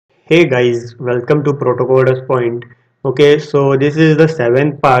Hey guys, welcome to Proto Point. Okay, so this is the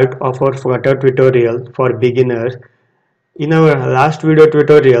seventh part of our Flutter tutorial for beginners. In our last video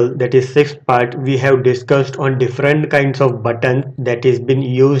tutorial, that is sixth part, we have discussed on different kinds of buttons that is been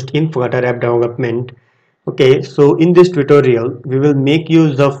used in Flutter app development. Okay, so in this tutorial, we will make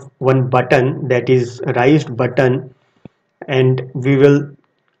use of one button, that is raised button, and we will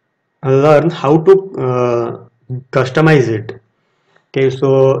learn how to customize it. Okay,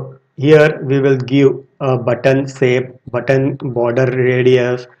 so here we will give a button shape, button border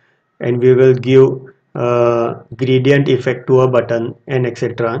radius, and we will give gradient effect to a button and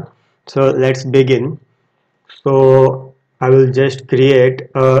etc. So let's begin. So I will just create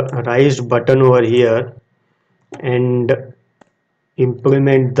a raised button over here and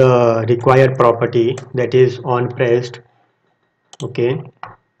implement the required property, that is on pressed. Okay,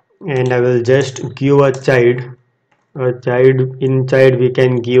 and I will just give a child inside. We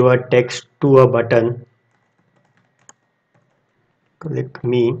can give a text to a button. Click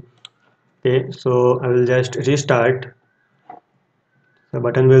me. Okay, so I will just restart. The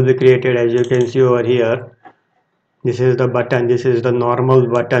button will be created, as you can see over here. This is the button. This is the normal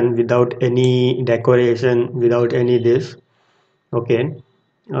button without any decoration, without any this. Okay,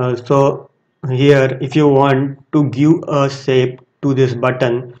 so here if you want to give a shape to this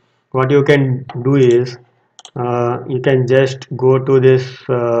button, what you can do is you can just go to this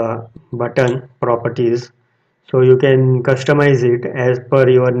button properties, so you can customize it as per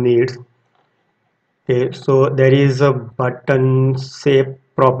your needs. Okay, so there is a button shape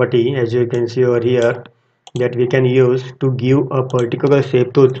property, as you can see over here, that we can use to give a particular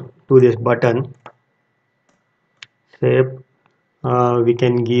shape to this button shape. We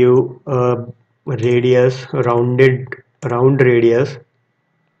can give a radius, round radius,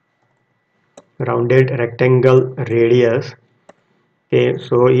 rounded rectangle radius. Okay,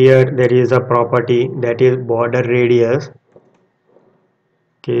 so here there is a property, that is border radius.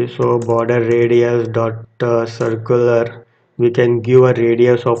 Okay, so border radius dot circular, we can give a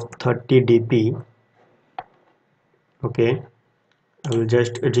radius of 30 dp. Okay, I will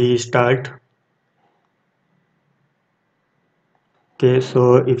just restart. Okay,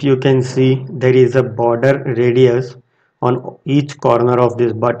 so if you can see, there is a border radius on each corner of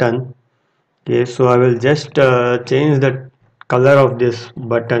this button. Okay, so I will just change the color of this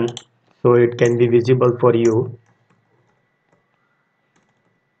button so it can be visible for you.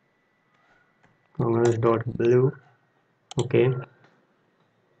 Colors dot blue. Okay.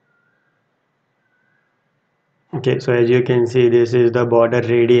 Okay, so as you can see, this is the border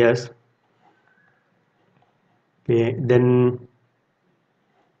radius. Okay, then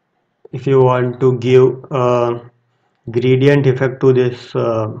if you want to give a gradient effect to this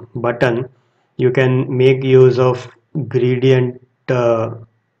button, you can make use of gradient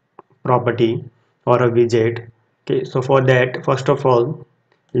property or a widget. Okay, so for that, first of all,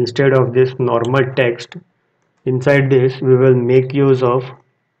 instead of this normal text, inside this we will make use of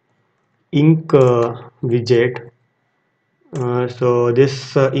ink widget. So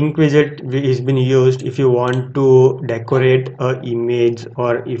this ink widget is been used if you want to decorate a image,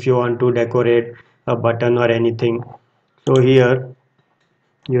 or if you want to decorate a button or anything. So here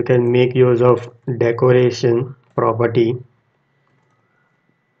you can make use of decoration property,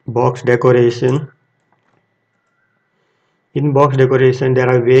 box decoration. In box decoration there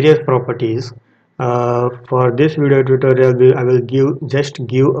are various properties. For this video tutorial I will give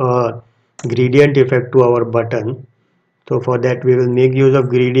a gradient effect to our button. So for that we will make use of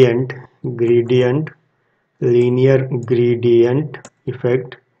gradient, linear gradient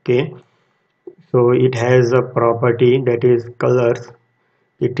effect. Okay, so it has a property, that is colors.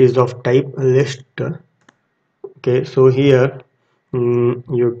 It is of type list. Okay, so here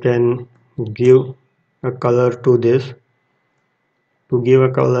you can give a color to this. To give a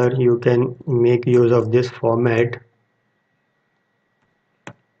color, you can make use of this format,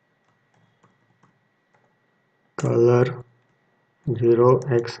 color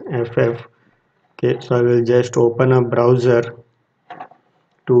 0xff. Okay, so I will just open a browser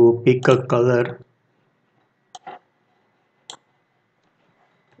to pick a color,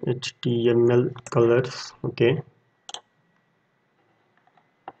 HTML colors. Okay,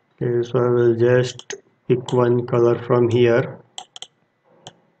 okay, so I will just pick one color from here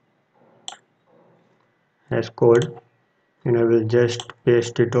as code, and I will just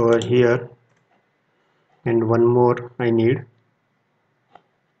paste it over here. And one more I need.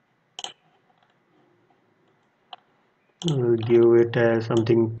 I will give it as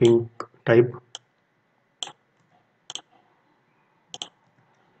something pink type.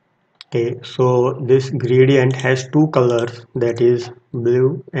 Okay, so this gradient has two colors, that is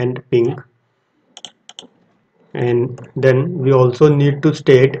blue and pink, and then we also need to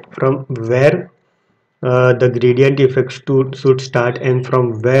state from where the gradient effects should start and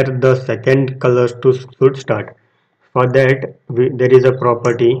from where the second colors should start. For that, there is a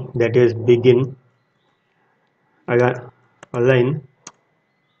property, that is begin alignment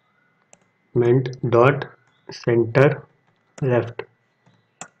dot center left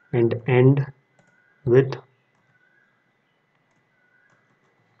and end with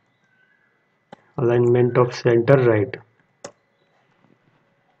alignment of center right.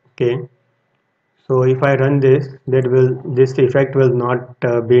 Okay, so if I run this, this effect will not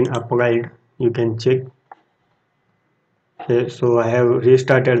been applied. You can check. Okay, so I have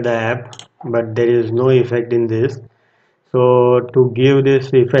restarted the app, but there is no effect in this. So to give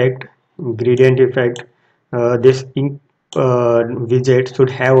this effect, gradient effect, this ink widget should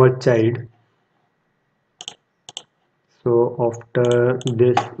have a child. So after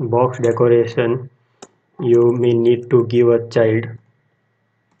this box decoration, you may need to give a child.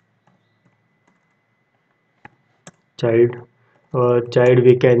 Child,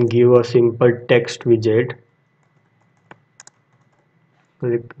 we can give a simple text widget.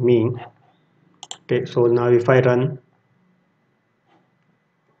 Click me. Okay, so now if I run,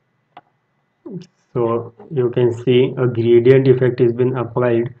 so you can see a gradient effect has been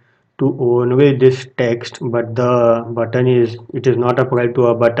applied to only this text, but the button is it is not applied to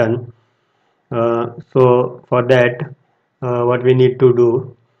a button. So for that, what we need to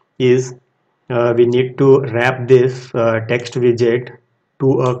do is we need to wrap this text widget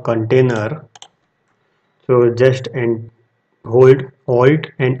to a container. So just and hold Alt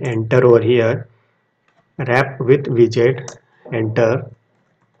and Enter over here. Wrap with widget. Enter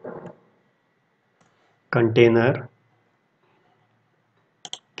container.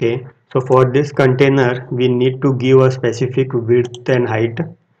 Okay. So for this container, we need to give a specific width and height.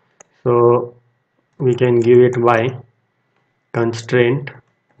 So we can give it y constraint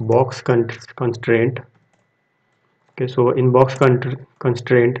box constraint. Okay, so in box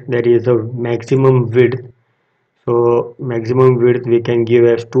constraint there is a maximum width. So maximum width we can give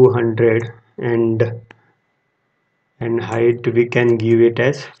as 200 and height we can give it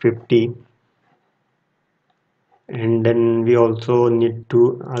as 50, and then we also need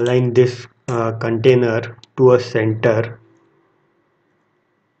to align this container to a center.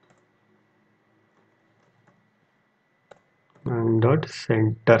 And dot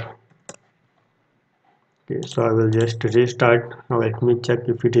center. Okay, so I will just restart. Now let me check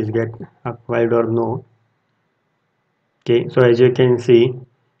if it is get applied or no. Okay, so as you can see,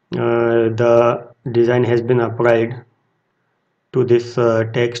 the design has been applied to this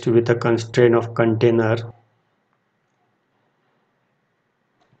text with a constraint of container.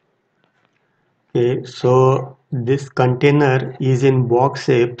 Okay, so this container is in box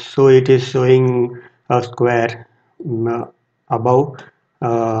shape, so it is showing a square above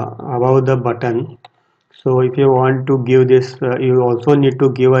above the button. So if you want to give this, you also need to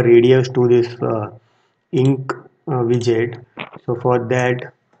give a radius to this ink widget. So for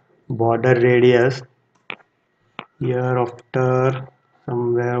that, border radius here after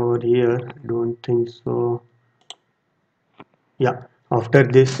somewhere over here, don't think so. Yeah, after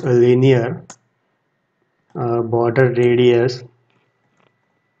this linear border radius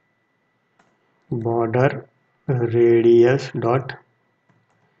dot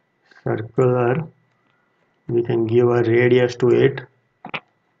circular, we can give a radius to it.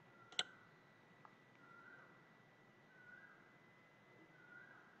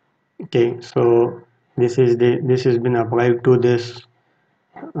 Okay, so this has been applied to this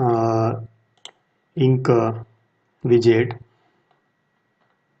uh, ink widget.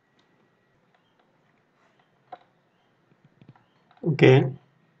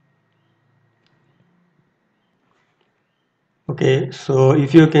 Okay, so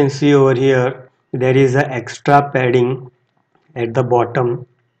if you can see over here, there is a extra padding at the bottom.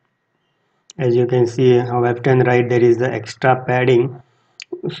 As you can see on left and right, there is the extra padding.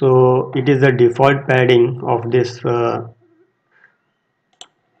 So it is the default padding of this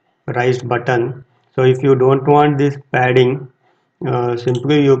raised button. So if you don't want this padding,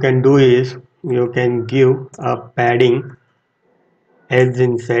 simply you can do is you can give a padding as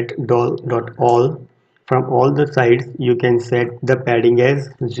in set dot all. From all the sides you can set the padding as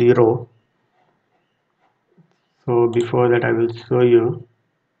 0. So before that I will show you.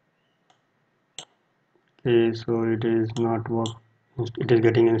 Okay, so it is not work, it is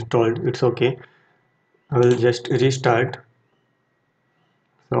getting installed. It's okay, I will just restart.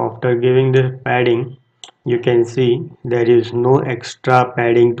 So after giving the padding, You can see there is no extra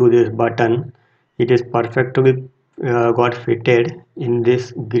padding to this button. It is perfectly got fitted in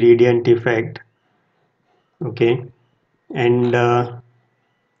this gradient effect. Okay, and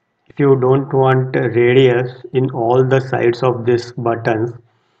if you don't want a radius in all the sides of this buttons,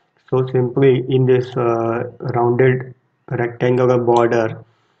 so simply in this rounded rectangular border,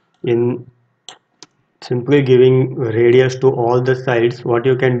 in simply giving radius to all the sides, what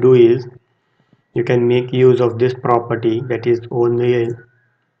you can do is you can make use of this property, that is only,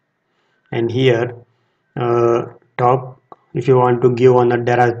 and here top, if you want to give on a,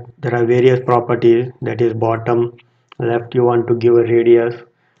 there are various properties, that is bottom left you want to give a radius,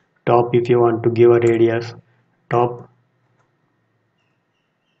 top if you want to give a radius, top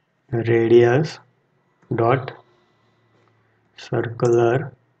radius dot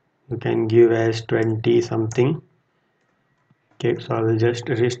circular you can give as 20 something. Okay, so I will just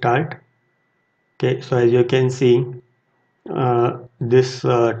restart. Okay, so as you can see, this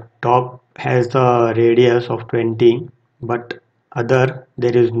top has a radius of 20, but other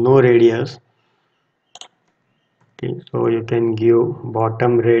there is no radius. Okay, so you can give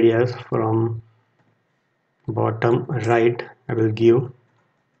bottom radius from bottom right. I will give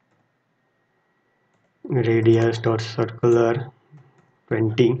radius dot circular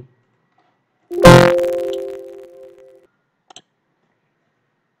 20.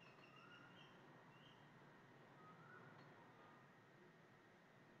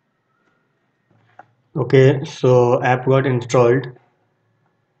 Okay, so app got installed.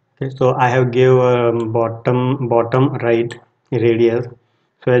 Okay, so I have give bottom right radius.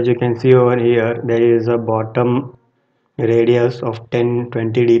 So as you can see over here, there is a bottom radius of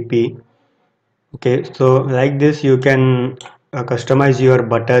 1020 dp. Okay, so like this you can customize your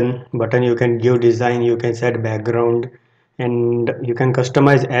button. You can give design, you can set background, and you can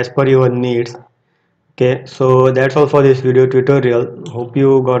customize as per your needs. Okay, so that's all for this video tutorial. Hope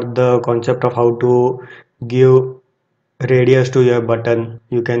you got the concept of how to give radius to your button.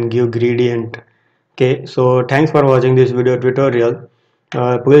 You can give gradient. Okay, so thanks for watching this video tutorial.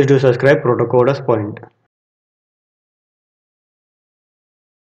 Please do subscribe Proto Coders Point.